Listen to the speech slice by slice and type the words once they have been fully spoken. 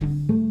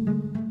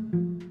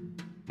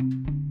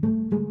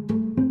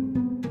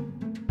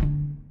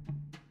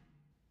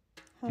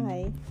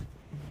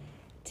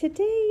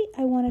Today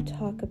I want to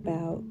talk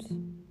about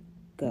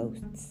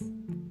ghosts.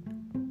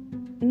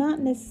 Not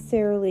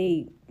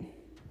necessarily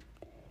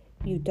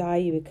you die,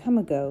 you become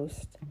a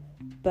ghost,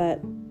 but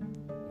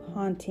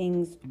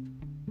hauntings,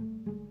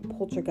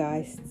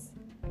 poltergeists,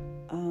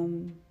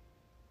 and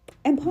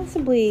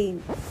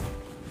possibly,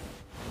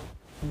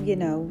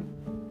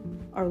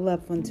 our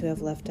loved ones who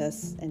have left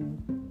us and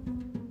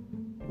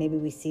maybe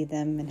we see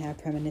them and have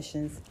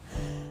premonitions.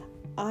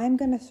 I'm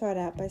going to start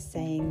out by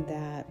saying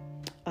that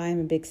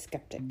I'm a big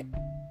skeptic.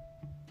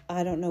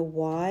 I don't know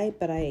why,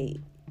 but I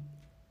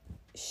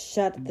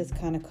shut this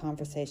kind of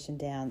conversation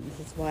down.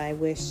 This is why I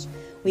wish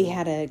we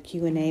had a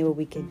Q&A where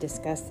we could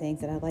discuss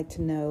things, and I'd like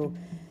to know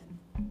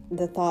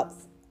the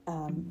thoughts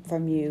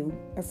from you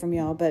or from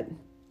y'all, but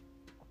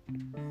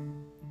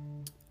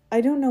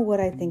I don't know what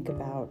I think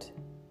about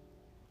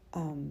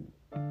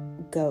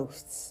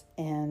ghosts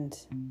and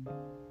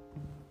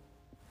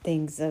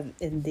things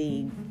in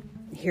the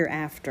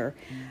hereafter.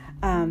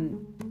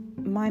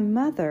 My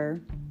mother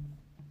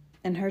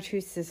and her two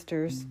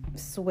sisters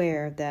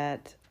swear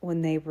that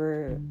when they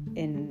were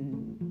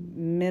in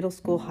middle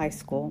school, high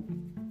school,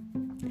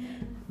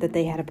 that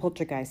they had a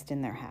poltergeist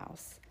in their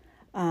house.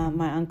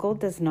 My uncle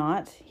does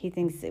not. He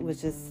thinks it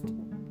was just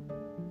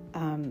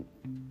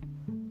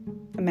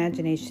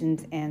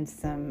imaginations and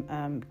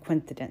some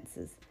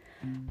coincidences.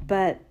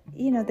 But,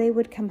 they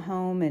would come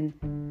home and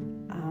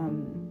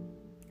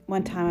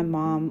one time my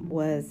mom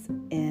was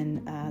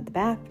in the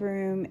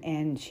bathroom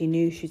and she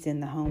knew she was in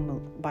the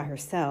home by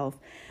herself,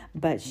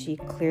 but she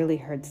clearly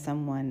heard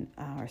someone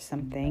or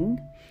something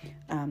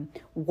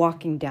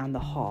walking down the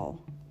hall.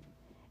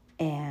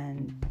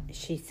 And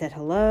she said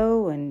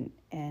hello and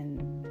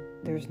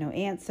there was no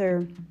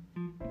answer.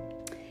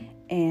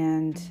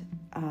 And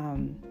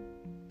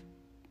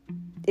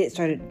it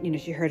started,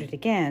 she heard it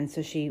again.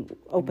 So she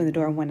opened the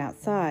door and went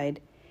outside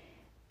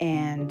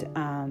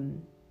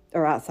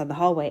or outside the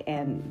hallway,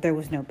 and there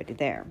was nobody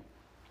there.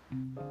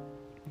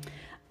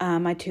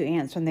 My two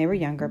aunts, when they were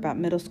younger, about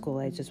middle school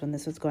ages, when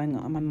this was going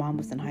on, my mom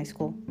was in high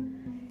school,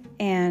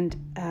 and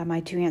my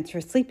two aunts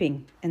were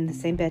sleeping in the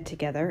same bed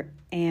together,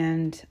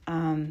 and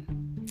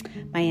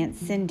my Aunt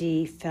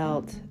Cindy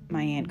felt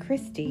my Aunt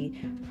Christy,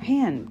 her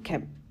hand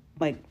kept,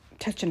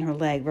 touching her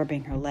leg,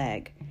 rubbing her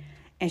leg,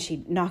 and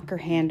she'd knock her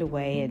hand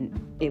away,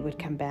 and it would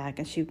come back,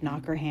 and she'd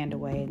knock her hand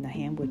away, and the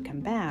hand would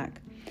come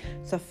back.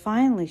 So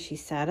finally she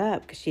sat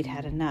up because she'd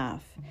had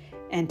enough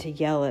and to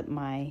yell at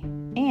my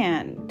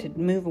aunt to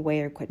move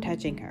away or quit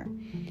touching her.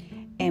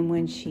 And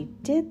when she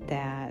did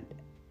that,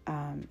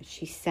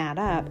 she sat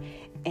up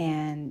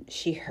and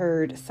she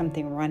heard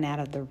something run out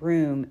of the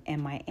room,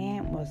 and my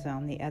aunt was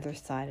on the other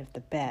side of the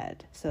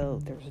bed.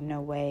 So there was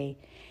no way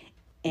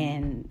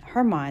in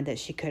her mind that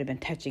she could have been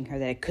touching her,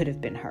 that it could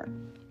have been her.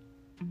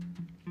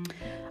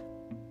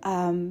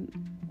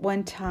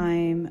 One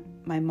time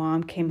my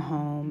mom came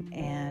home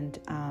and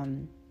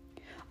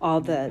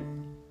all the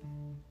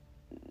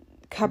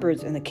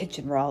cupboards in the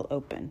kitchen were all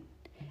open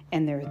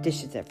and there were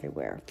dishes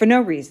everywhere for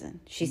no reason.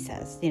 She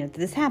says, did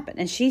this happen?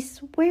 And she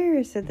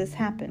swears that this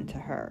happened to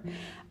her.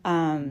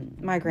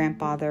 My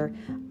grandfather,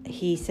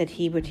 he said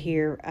he would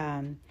hear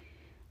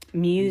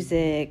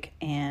music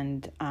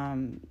and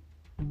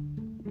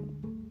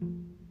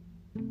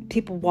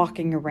people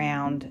walking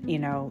around,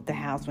 the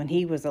house when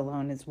he was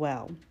alone as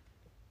well.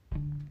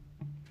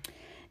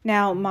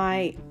 Now,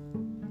 my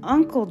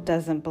uncle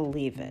doesn't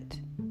believe it.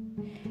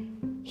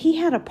 He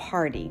had a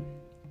party.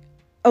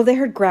 Oh, they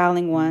heard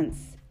growling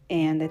once,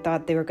 and they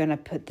thought they were going to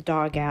put the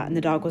dog out, and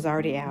the dog was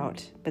already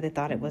out, but they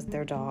thought it was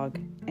their dog.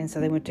 And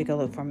so they went to go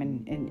look for him,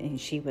 and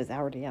she was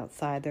already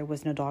outside. There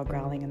was no dog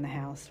growling in the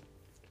house.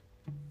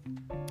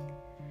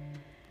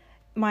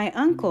 My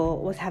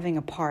uncle was having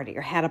a party,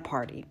 or had a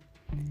party,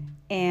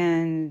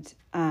 and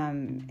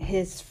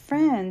his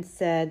friend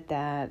said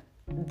that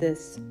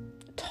this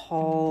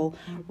tall,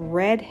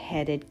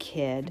 red-headed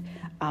kid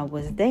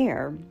was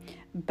there,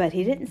 but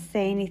he didn't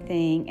say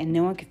anything, and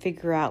no one could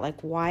figure out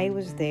why he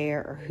was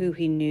there or who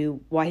he knew,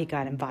 why he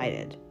got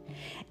invited.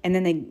 And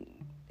then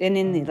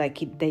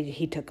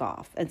he took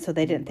off, and so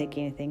they didn't think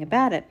anything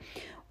about it.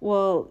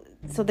 Well,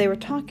 so they were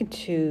talking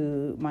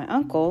to my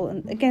uncle,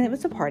 and again, it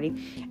was a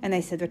party, and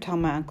they said they're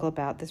telling my uncle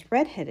about this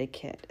red-headed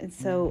kid. And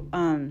so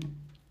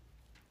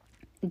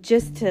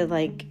just to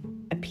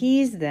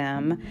appease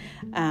them,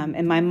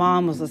 and my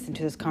mom was listening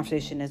to this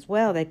conversation as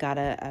well, they got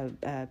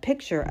a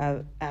picture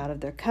out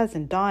of their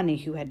cousin Donnie,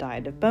 who had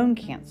died of bone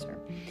cancer.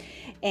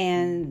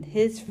 And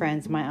his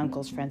friends, my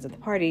uncle's friends at the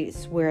party,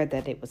 swear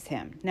that it was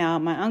him. Now,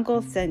 my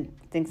uncle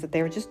thinks that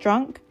they were just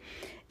drunk,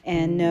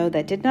 and no,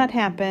 that did not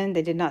happen.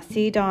 They did not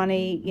see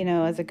Donnie,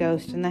 as a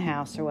ghost in the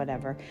house or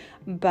whatever.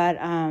 But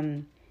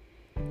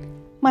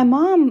my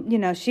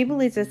mom, she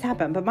believes this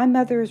happened, but my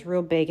mother is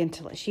real big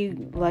into, she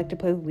liked to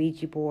play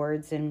Ouija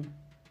boards, and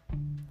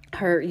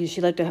she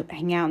liked to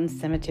hang out in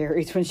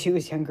cemeteries when she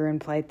was younger and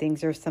play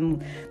things. There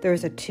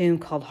was a tomb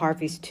called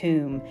Harvey's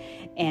Tomb,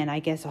 and I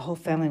guess a whole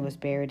family was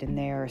buried in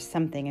there or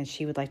something, and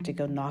she would like to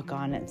go knock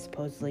on it, and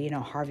supposedly,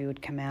 Harvey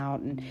would come out,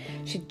 and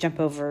she'd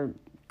jump over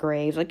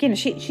graves. Like,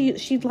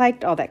 she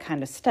liked all that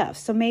kind of stuff.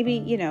 So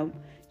maybe,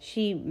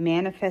 she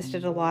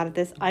manifested a lot of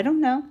this. I don't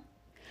know.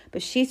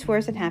 But she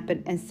swears it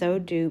happened, and so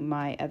do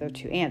my other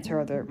two aunts,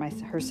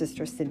 her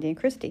sisters, Cindy and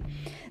Christy.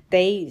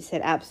 They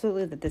said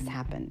absolutely that this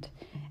happened.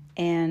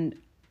 And,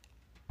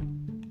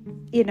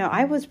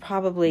 I was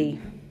probably,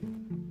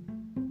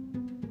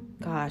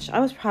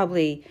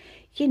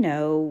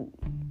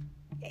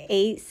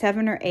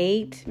 7 or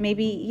 8,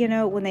 maybe,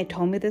 when they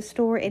told me this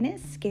story, and it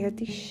scared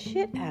the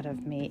shit out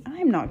of me.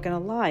 I'm not going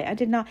to lie. I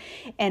did not.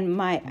 And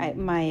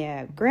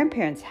my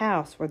grandparents'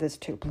 house where this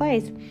took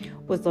place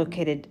was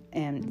located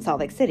in Salt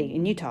Lake City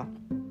in Utah.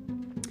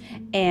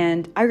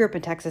 And I grew up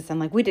in Texas,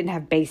 and we didn't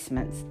have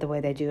basements the way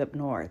they do up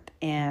north.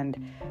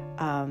 And,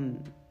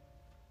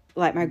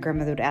 my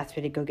grandmother would ask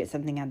me to go get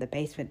something out of the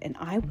basement, and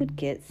I would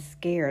get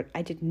scared.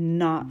 I did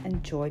not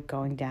enjoy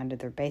going down to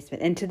their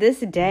basement. And to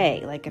this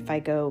day, if I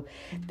go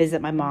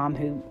visit my mom,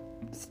 who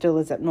still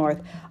is up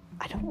north,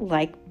 I don't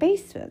like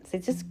basements. They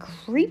just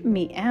creep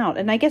me out.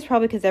 And I guess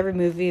probably because every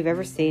movie you've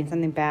ever seen,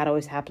 something bad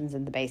always happens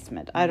in the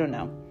basement. I don't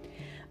know.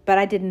 But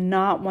I did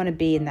not want to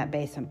be in that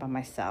basement by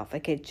myself.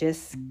 It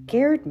just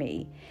scared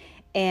me.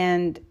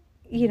 And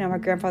my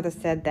grandfather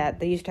said that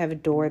they used to have a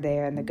door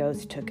there and the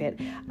ghost took it.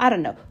 I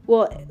don't know.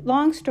 Well,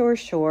 long story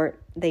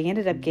short, they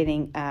ended up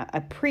getting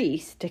a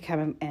priest to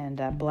come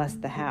and bless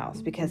the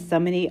house because so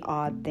many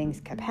odd things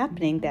kept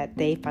happening that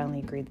they finally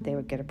agreed that they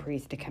would get a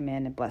priest to come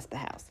in and bless the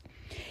house.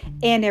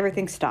 And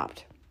everything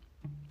stopped.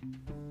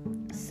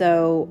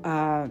 So,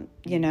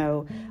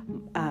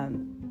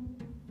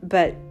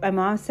 but my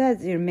mom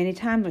says, many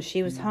times when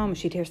she was home,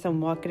 she'd hear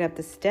someone walking up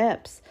the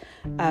steps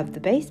of the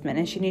basement,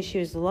 and she knew she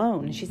was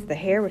alone. And she said the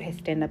hair would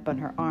stand up on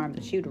her arms,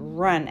 and she would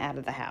run out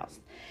of the house.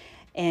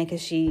 And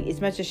because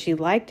as much as she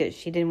liked it,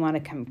 she didn't want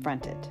to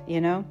confront it,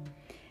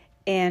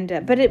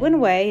 And but it went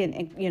away,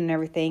 and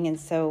everything. And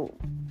so,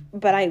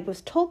 but I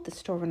was told this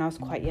story when I was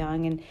quite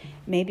young, and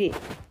maybe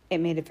it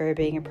made a very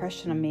big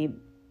impression on me.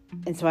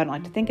 And so I don't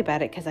like to think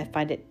about it because I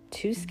find it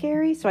too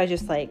scary. So I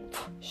just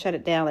shut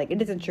it down. It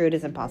isn't true. It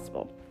isn't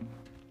possible.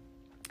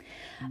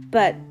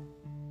 But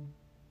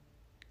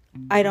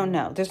I don't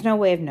know. There's no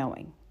way of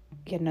knowing.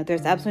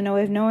 There's absolutely no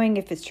way of knowing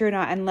if it's true or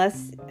not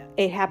unless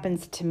it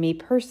happens to me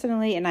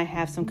personally and I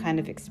have some kind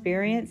of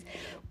experience,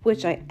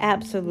 which I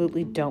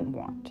absolutely don't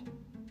want.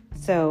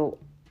 So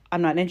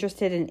I'm not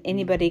interested in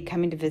anybody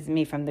coming to visit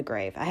me from the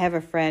grave. I have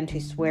a friend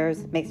who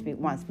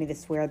wants me to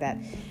swear that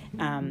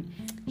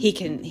he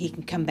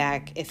can come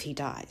back if he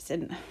dies.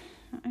 And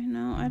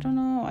I don't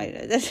know.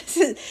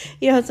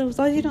 So as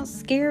long as you don't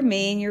scare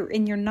me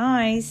and you're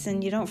nice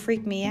and you don't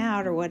freak me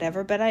out or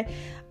whatever. But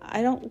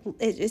I don't.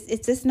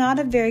 It's just not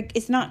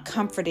it's not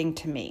comforting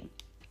to me.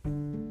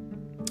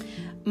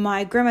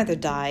 My grandmother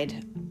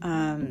died.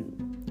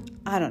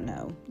 I don't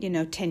know.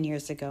 10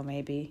 years ago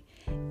maybe,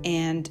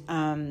 and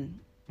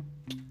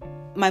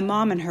my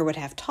mom and her would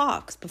have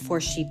talks before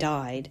she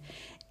died.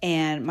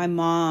 And my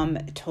mom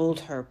told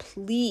her,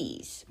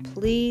 please,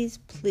 please,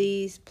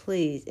 please,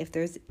 please, if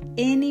there's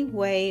any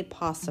way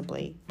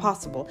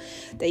possible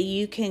that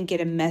you can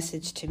get a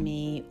message to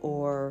me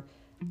or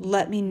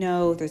let me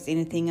know if there's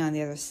anything on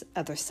the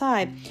other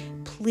side,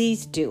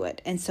 please do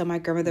it. And so my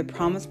grandmother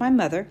promised my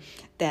mother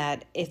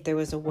that if there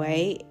was a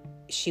way,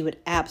 she would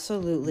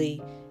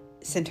absolutely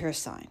send her a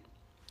sign.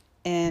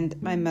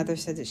 And my mother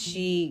said that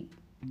she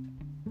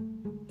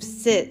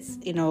sits,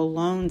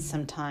 alone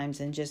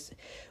sometimes and just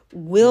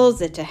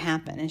wills it to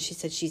happen. And she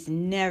said she's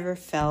never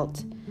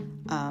felt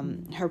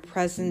her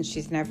presence.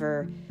 She's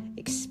never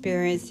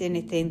experienced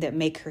anything that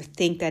make her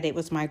think that it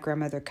was my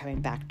grandmother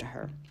coming back to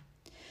her.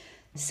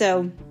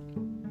 So,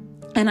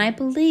 and I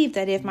believe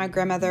that if my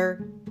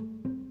grandmother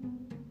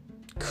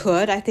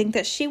could, I think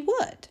that she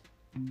would.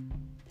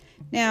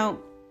 Now,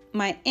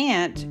 my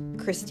aunt,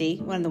 Christy,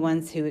 one of the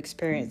ones who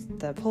experienced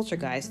the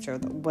poltergeist or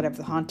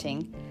the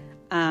haunting,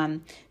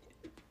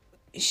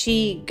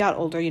 she got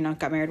older,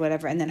 got married,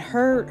 whatever. And then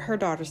her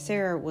daughter,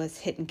 Sarah, was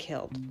hit and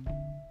killed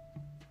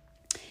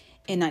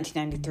in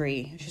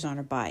 1993. She was on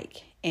her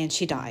bike and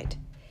she died.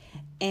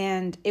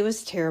 And it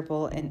was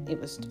terrible. And it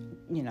was,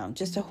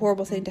 just a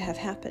horrible thing to have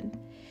happen.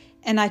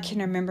 And I can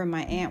remember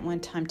my aunt one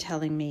time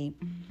telling me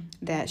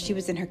that she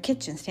was in her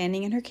kitchen,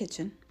 standing in her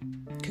kitchen,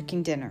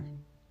 cooking dinner,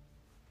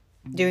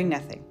 doing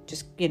nothing,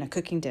 just,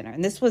 cooking dinner.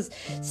 And this was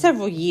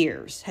several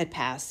years had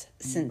passed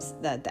since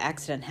the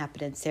accident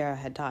happened and Sarah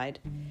had died.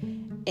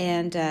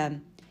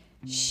 And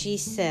she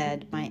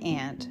said, my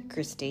aunt,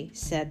 Christy,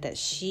 said that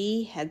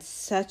she had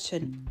such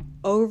an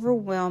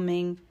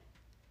overwhelming,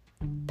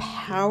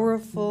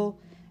 powerful,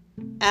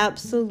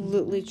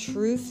 absolutely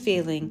true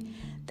feeling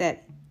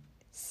that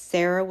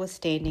Sarah was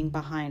standing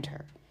behind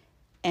her.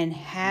 And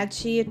had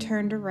she had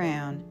turned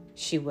around,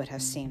 she would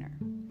have seen her.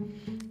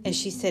 And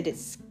she said it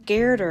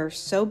scared her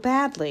so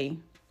badly,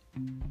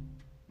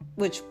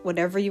 which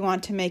whatever you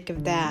want to make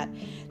of that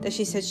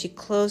she said she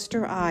closed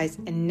her eyes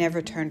and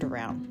never turned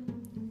around.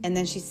 And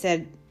then she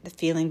said the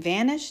feeling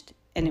vanished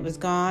and it was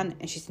gone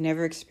and she's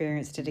never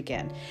experienced it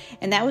again.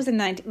 And that was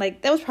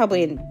that was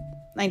probably in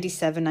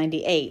 97,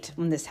 98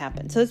 when this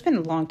happened. So it's been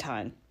a long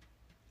time.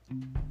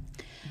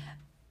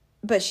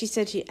 But she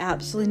said she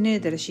absolutely knew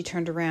that if she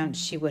turned around,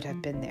 she would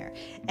have been there.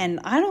 And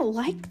I don't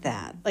like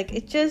that. Like,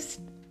 it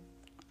just,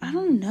 I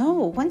don't know.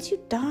 Once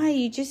you die,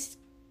 you just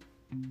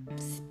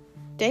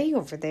stay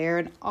over there,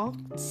 and I'll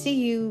see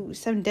you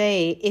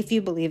someday if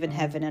you believe in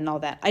heaven and all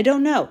that. I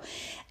don't know.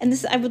 And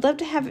this, I would love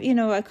to have,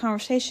 a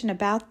conversation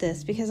about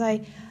this, because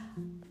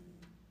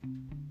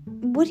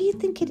what do you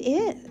think it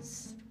is?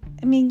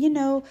 I mean,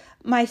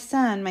 my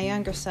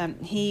younger son,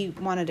 he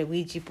wanted a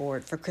Ouija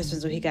board for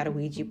Christmas. So he got a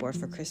Ouija board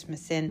for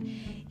Christmas. And,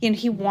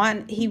 he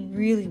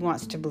really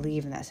wants to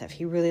believe in that stuff.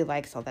 He really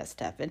likes all that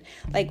stuff. And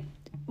like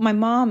my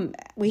mom,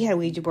 we had a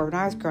Ouija board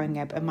when I was growing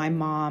up, and my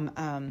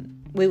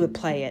mom, we would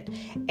play it,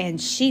 and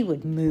she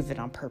would move it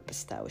on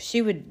purpose, though.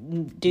 She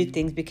would do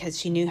things because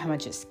she knew how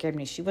much it scared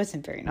me. She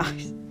wasn't very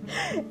nice.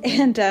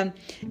 And,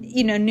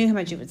 knew how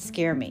much it would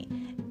scare me.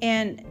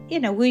 And,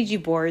 Ouija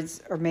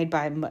boards are made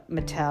by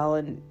Mattel,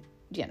 and,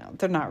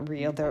 they're not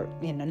real. They're,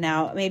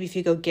 now maybe if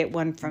you go get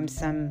one from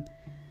some,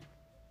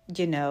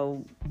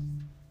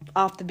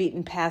 off the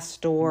beaten path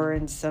store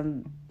in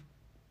some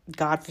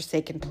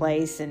godforsaken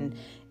place and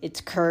it's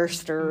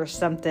cursed or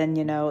something,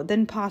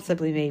 then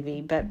possibly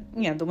maybe. But,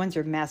 the ones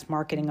are mass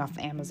marketing off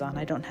Amazon,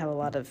 I don't have a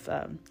lot of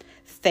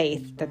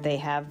faith that they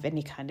have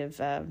any kind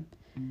of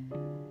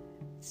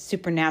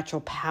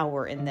supernatural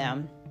power in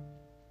them.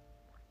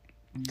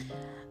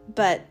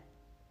 But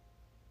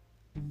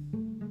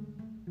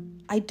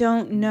I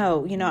don't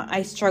know.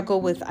 I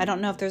struggle with, I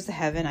don't know if there's a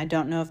heaven. I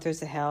don't know if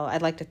there's a hell.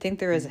 I'd like to think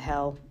there is a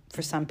hell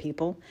for some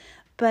people.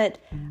 But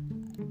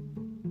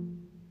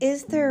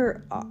is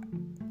there,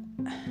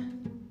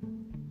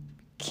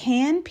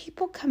 can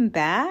people come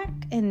back?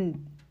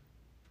 And,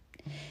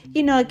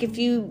 like if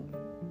you,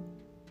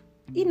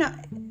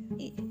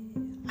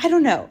 I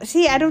don't know.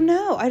 See, I don't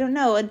know.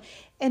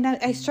 And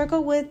I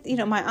struggle with,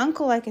 my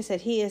uncle, like I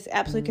said, he is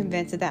absolutely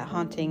convinced that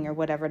haunting or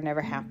whatever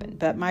never happened.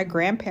 But my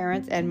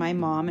grandparents and my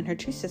mom and her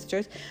two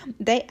sisters,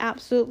 they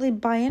absolutely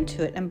buy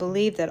into it and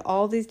believe that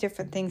all these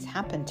different things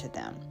happened to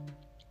them.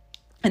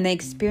 And they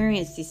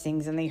experienced these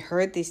things, and they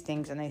heard these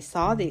things, and they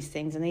saw these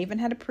things, and they even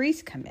had a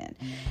priest come in.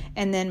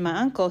 And then my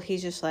uncle,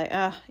 he's just like,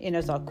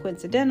 it's all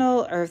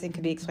coincidental, everything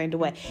can be explained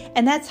away.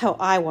 And that's how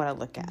I want to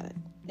look at it,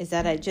 is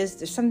that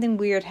there's something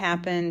weird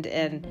happened,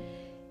 and,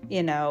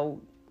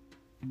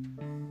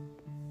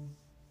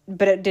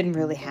 but it didn't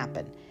really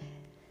happen.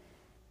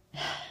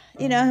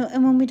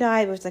 And when we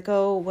died, it was like,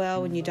 oh,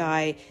 well, when you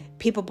die,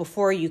 people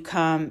before you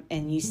come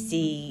and you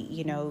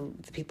see,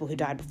 the people who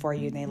died before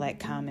you, and they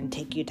come and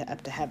take you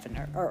up to heaven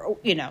or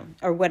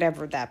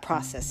whatever that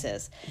process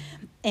is.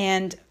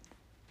 And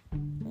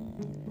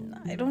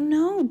I don't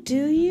know,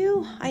 do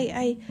you?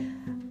 I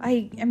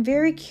am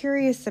very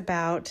curious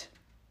about.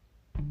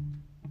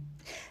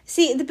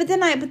 See, but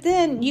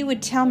then you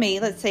would tell me,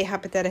 let's say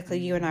hypothetically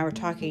you and I were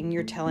talking,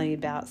 you're telling me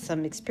about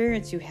some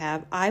experience you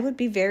have, I would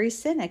be very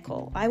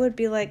cynical. I would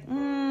be like,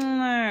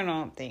 I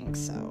don't think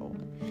so.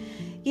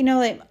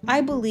 I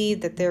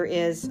believe that there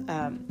is,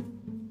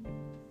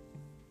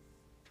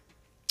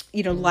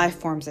 life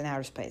forms in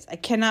outer space. I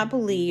cannot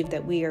believe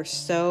that we are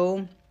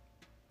so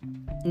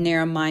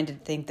narrow-minded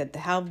to think that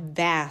how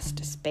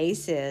vast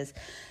space is,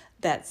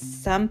 that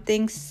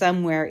something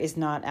somewhere is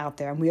not out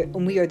there,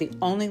 and we are the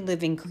only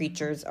living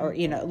creatures, or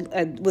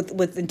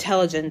with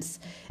intelligence,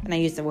 and I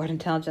use the word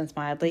intelligence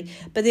mildly,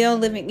 but the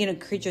only living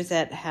creatures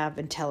that have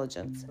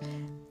intelligence.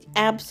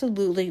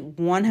 Absolutely,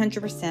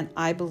 100%,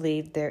 I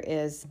believe there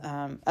is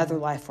other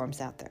life forms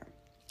out there.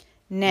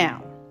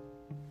 Now,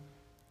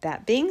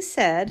 that being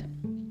said,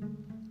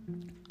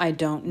 I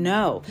don't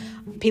know.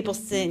 People I've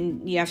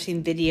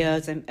seen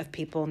videos of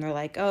people, and they're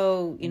like,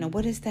 oh,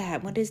 what is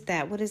that? What is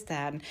that? What is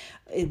that? And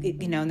a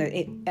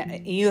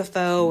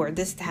UFO, or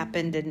this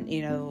happened, and,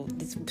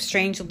 these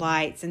strange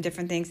lights and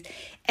different things.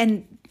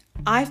 And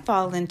I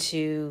fall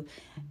into,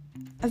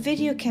 a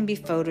video can be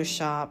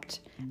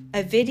photoshopped.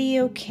 A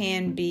video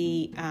can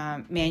be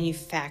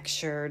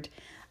manufactured.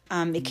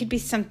 It could be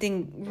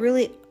something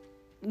really,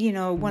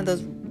 one of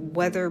those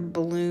weather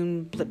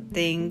balloon blip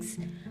things.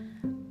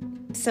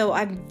 So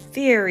I'm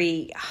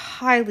very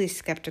highly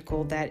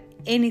skeptical that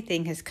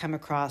anything has come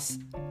across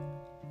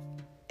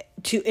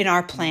in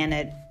our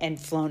planet and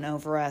flown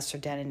over us or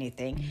done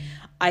anything.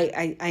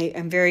 I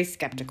am very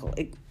skeptical,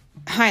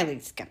 highly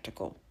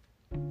skeptical.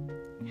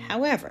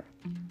 However,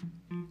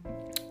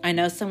 I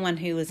know someone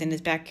who was in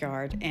his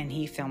backyard and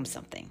he filmed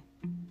something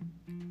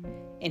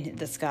in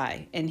the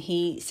sky, and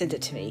he sent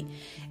it to me,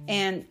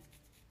 and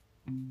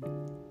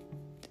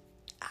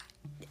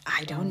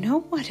I don't know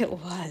what it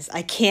was.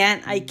 I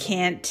can't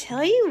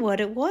tell you what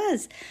it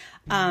was.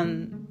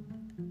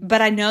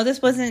 But I know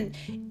this wasn't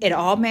at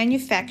all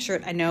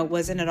manufactured. I know it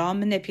wasn't at all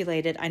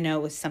manipulated. I know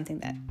it was something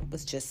that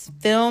was just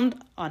filmed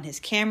on his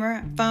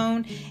camera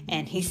phone,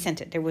 and he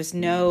sent it. He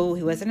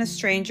wasn't a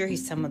stranger.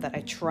 He's someone that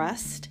I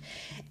trust.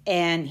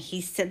 And he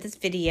sent this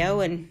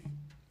video, and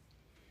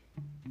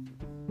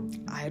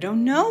I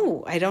don't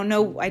know. I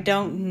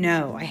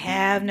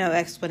have no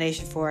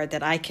explanation for it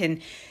that I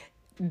can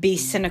be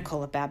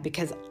cynical about,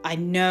 because I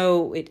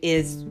know it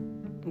is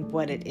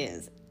what it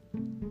is.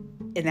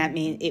 And that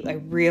means a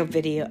real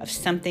video of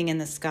something in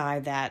the sky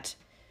that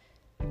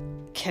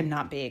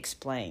cannot be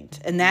explained.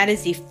 And that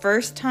is the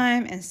first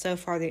time, and so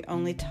far the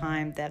only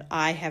time, that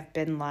I have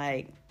been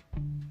like,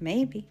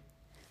 maybe,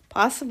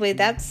 possibly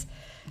that's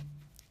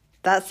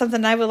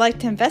something I would like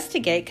to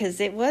investigate, because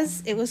it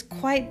was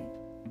quite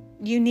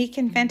unique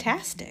and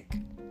fantastic.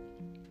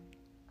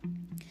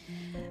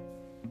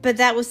 But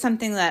that was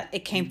something that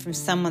it came from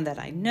someone that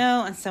I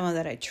know and someone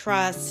that I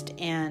trust,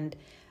 and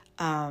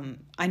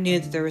I knew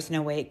that there was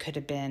no way it could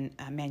have been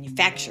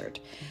manufactured.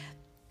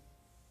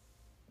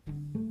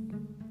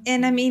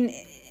 And I mean,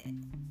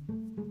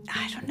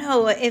 I don't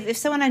know, if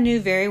someone I knew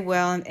very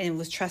well and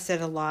was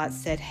trusted a lot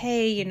said,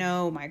 hey,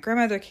 my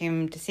grandmother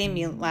came to see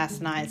me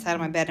last night, sat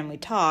on my bed and we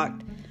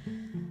talked,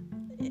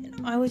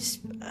 I was,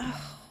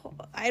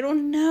 I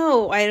don't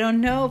know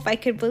if I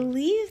could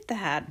believe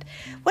that.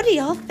 What do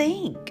y'all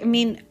think? I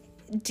mean,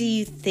 do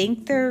you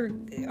think there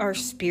are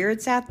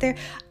spirits out there?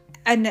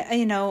 And,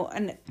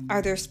 and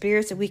are there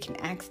spirits that we can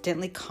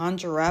accidentally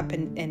conjure up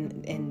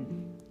and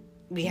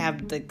we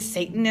have like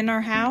Satan in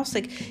our house?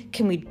 Like,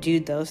 can we do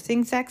those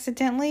things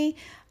accidentally?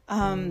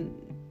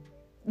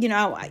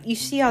 You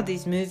see all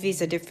these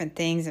movies of different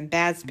things, and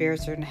bad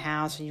spirits are in the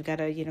house, and you got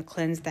to,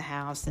 cleanse the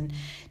house and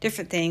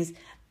different things.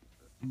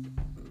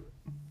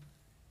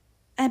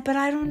 But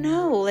I don't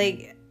know,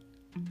 like,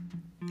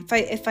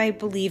 if I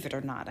believe it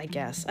or not, I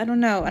guess. I don't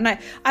know. And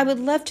I would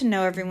love to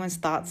know everyone's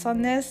thoughts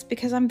on this,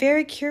 because I'm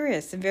very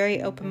curious and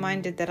very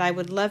open-minded, that I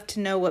would love to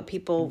know what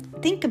people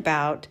think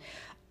about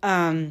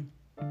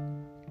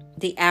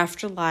the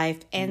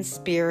afterlife and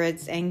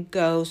spirits and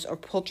ghosts or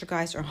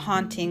poltergeists or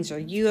hauntings or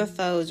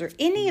UFOs or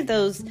any of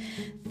those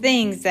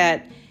things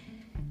that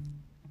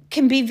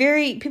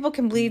people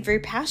can believe very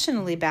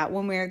passionately about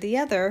one way or the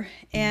other.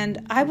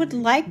 And I would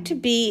like to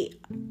be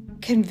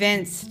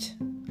convinced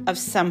of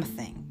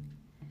something.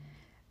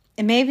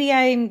 And maybe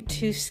I'm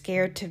too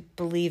scared to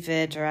believe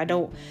it,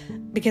 or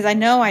because I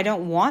know I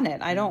don't want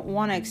it. I don't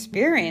want to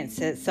experience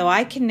it. So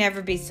I can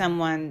never be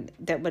someone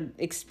that would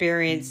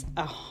experience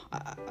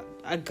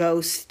a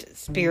ghost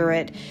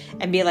spirit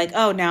and be like,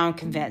 oh, now I'm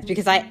convinced,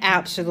 because I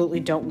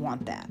absolutely don't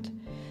want that.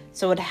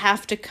 So it would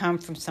have to come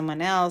from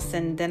someone else.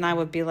 And then I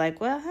would be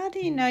like, well, how do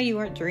you know you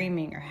weren't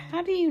dreaming? Or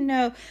how do you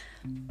know?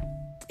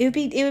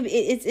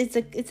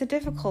 It's a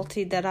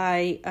difficulty that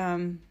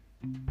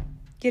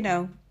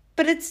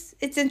but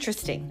it's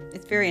interesting.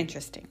 It's very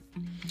interesting.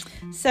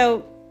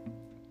 So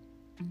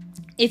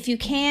if you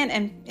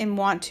can and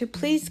want to,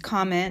 please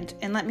comment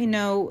and let me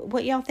know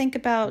what y'all think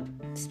about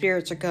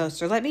spirits or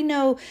ghosts, or let me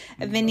know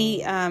of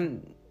any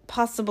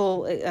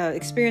possible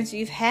experience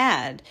you've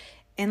had,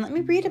 and let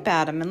me read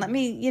about them, and let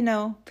me,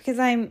 because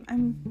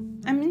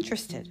I'm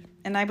interested,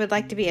 and I would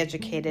like to be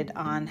educated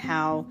on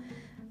how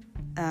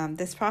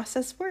this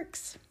process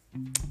works.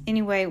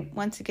 Anyway,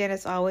 once again,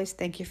 as always,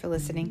 thank you for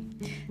listening.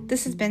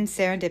 This has been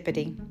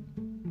Serendipity.